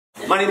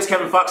My name is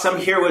Kevin Fox. I'm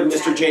here with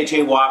Mr.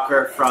 J.J.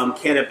 Walker from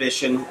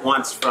Cannabition,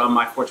 once from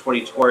my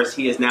 420 tours.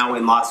 He is now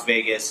in Las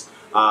Vegas,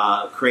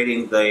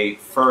 creating the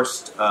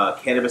first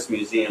cannabis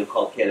museum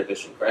called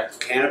Cannabition, correct?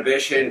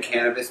 Cannabition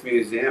Cannabis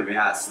Museum,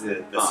 yes,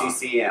 the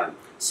CCM.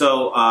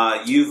 So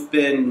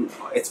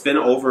it's been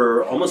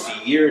over almost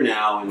a year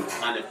now in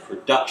kind of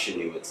production,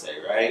 you would say,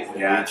 right?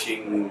 Yeah.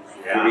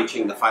 We're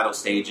reaching the final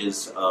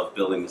stages of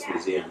building this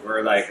museum.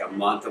 We're like a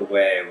month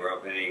away. We're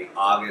opening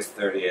August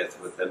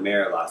 30th with the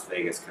mayor of Las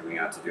Vegas coming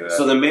out to do it.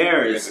 So the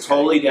mayor is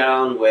totally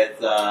down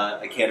with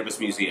a cannabis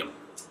museum.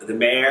 The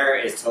mayor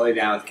is totally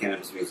down with the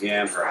Cannabis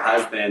Museum. Her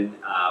husband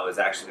was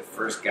actually the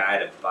first guy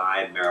to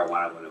buy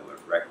marijuana when it went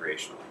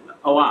recreational.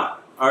 Oh, wow.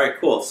 All right,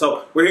 cool.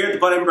 So we're here at the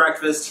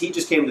Bud+Breakfast. He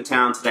just came to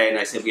town today, and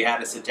I said we had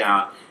to sit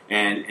down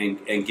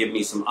and give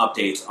me some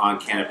updates on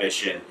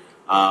Cannabition.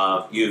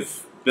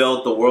 You've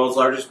built the world's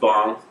largest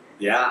bong.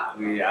 Yeah,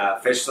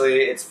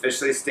 it's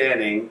officially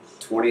standing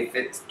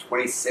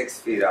 26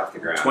 feet off the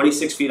ground.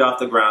 26 feet off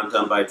the ground,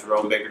 done by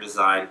Jerome Baker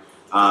Designs.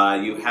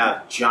 You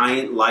have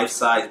giant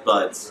life-size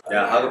buds.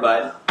 Yeah,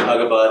 Hug-a-Bud.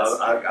 Hug-a-Buds.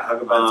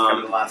 Hug-a-Bud's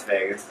coming to Las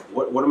Vegas.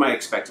 What am I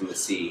expecting to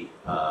see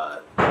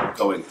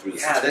going through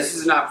this? Yeah, this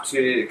is an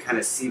opportunity to kind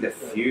of see the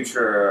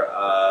future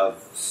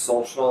of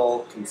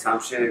social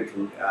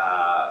consumption,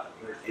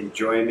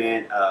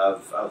 enjoyment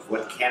of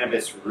what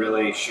cannabis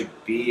really should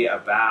be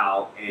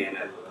about in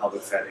a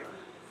public setting.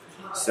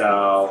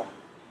 So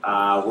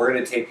we're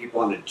going to take people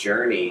on a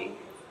journey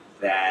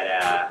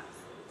that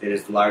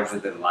is larger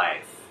than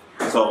life.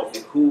 So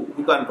who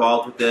got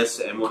involved with this,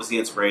 and what was the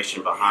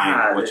inspiration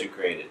behind what you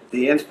created?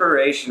 The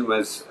inspiration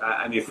was,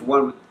 I mean, for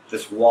one,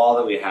 this wall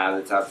that we have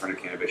that's out front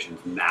of Cannabition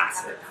is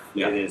massive.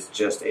 Yeah. It is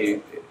just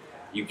you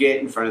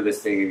get in front of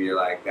this thing and you're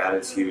like, that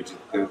is huge.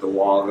 The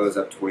wall goes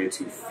up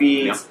 22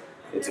 feet. Yeah.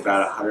 It's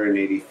about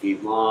 180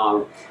 feet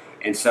long.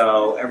 And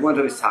so everyone's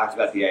always talked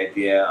about the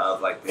idea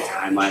of like the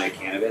timeline of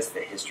cannabis,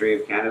 the history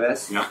of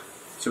cannabis. Yeah.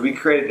 So we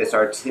created this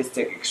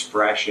artistic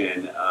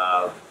expression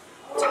of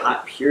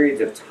periods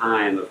of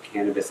time of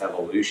cannabis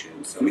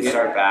evolution. So we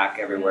start back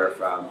everywhere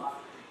from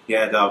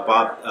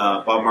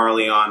Bob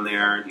Marley on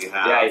there. You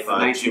have it's the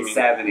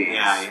 1970s. You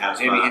have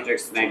Jimi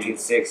Hendrix,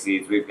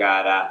 1960s. We've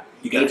got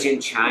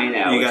ancient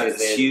China. You got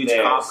this huge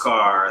cop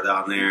car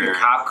down there. The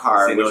cop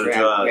car. Say no to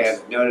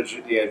drugs.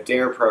 We have the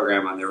DARE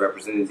program on there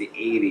representing the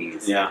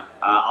 80s. Yeah.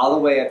 All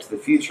the way up to the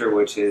future,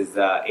 which is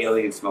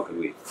aliens smoking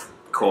weed.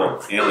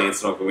 Cool. Alien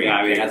smoking weed. Yeah,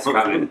 I mean, that's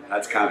coming.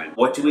 That's coming.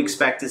 What do we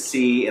expect to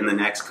see in the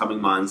next coming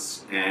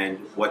months, and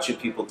what should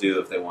people do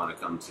if they want to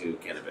come to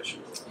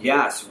Cannabition?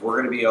 Yes, we're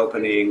going to be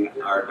opening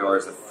our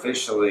doors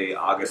officially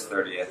August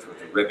 30th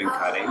with a ribbon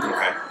cutting.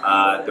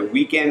 Okay. The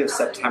weekend of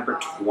September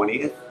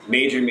 20th,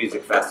 major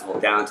music festival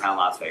downtown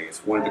Las Vegas.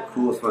 One of the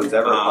coolest ones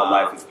ever called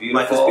Life is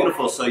Beautiful. Life is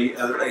Beautiful. So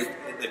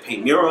they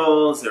paint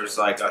murals. There's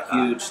like a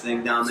huge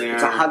thing down there.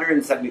 It's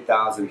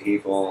 170,000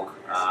 people.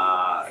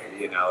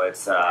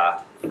 It's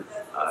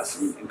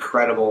some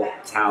incredible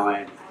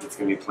talent that's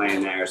going to be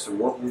playing there. So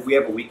we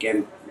have a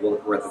weekend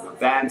worth of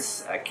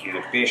events at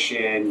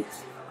Cannabition,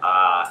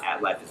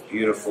 at Life is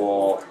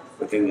Beautiful,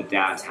 within the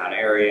downtown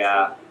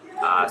area.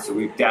 So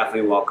we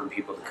definitely welcome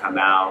people to come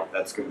out.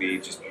 That's going to be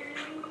just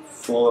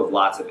full of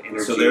lots of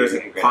energy. So there's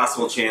a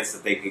possible chance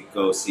that they could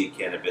go see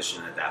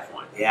Cannabition at that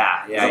point.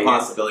 Yeah, there's a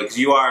possibility, because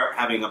you are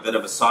having a bit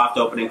of a soft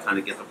opening, kind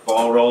of get the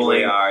ball rolling.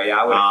 We are, yeah.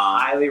 I would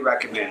highly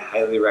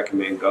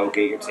recommend go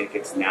get your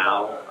tickets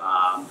now.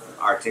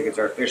 Our tickets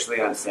are officially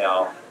on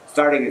sale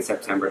starting in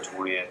September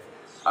 20th.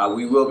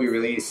 We will be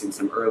releasing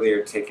some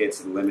earlier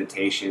tickets and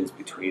limitations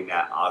between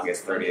that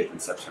August 30th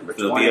and September 20th.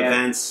 There'll be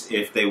events.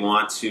 If they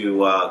want to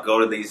go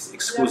to these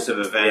exclusive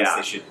events,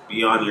 they should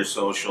be on your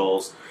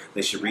socials.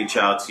 They should reach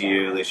out to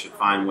you. They should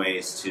find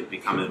ways to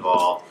become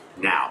involved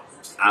now.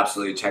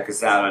 Absolutely. Check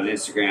us out on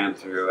Instagram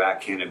through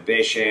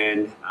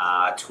 @Cannabition,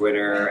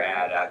 Twitter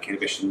at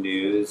Cannabition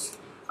News,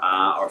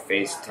 or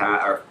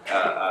Facebook.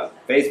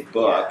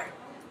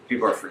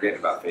 People are forgetting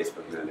about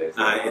Facebook nowadays.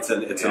 It's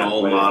an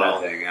old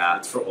model.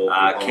 It's for old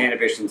people.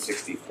 Cannabition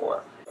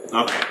 64.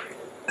 Okay.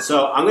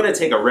 So I'm going to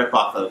take a rip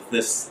off of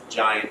this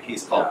giant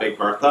piece called Big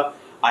Bertha.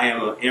 I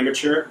am an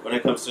amateur when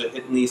it comes to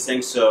hitting these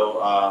things,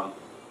 so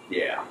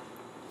yeah.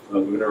 So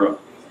I'm going to rip.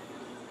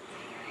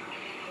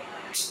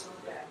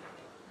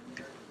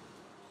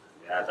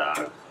 Yeah,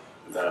 dog.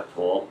 Is that a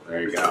pull?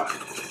 There you go.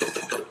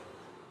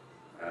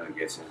 That'll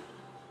get you.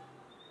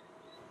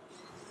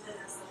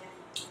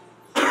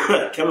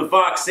 Kevin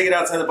Fox, Sing It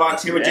Outside the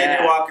Box, here with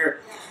J.J. Walker,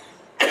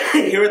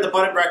 here at the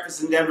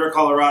Bud+Breakfast in Denver,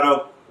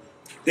 Colorado.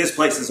 This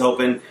place is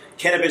open.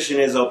 Cannabition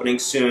is opening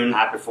soon.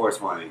 Happy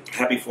 420.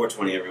 Happy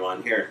 420,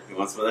 everyone. Here, you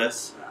want some of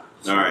this?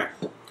 Yeah. All right.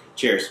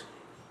 Cheers.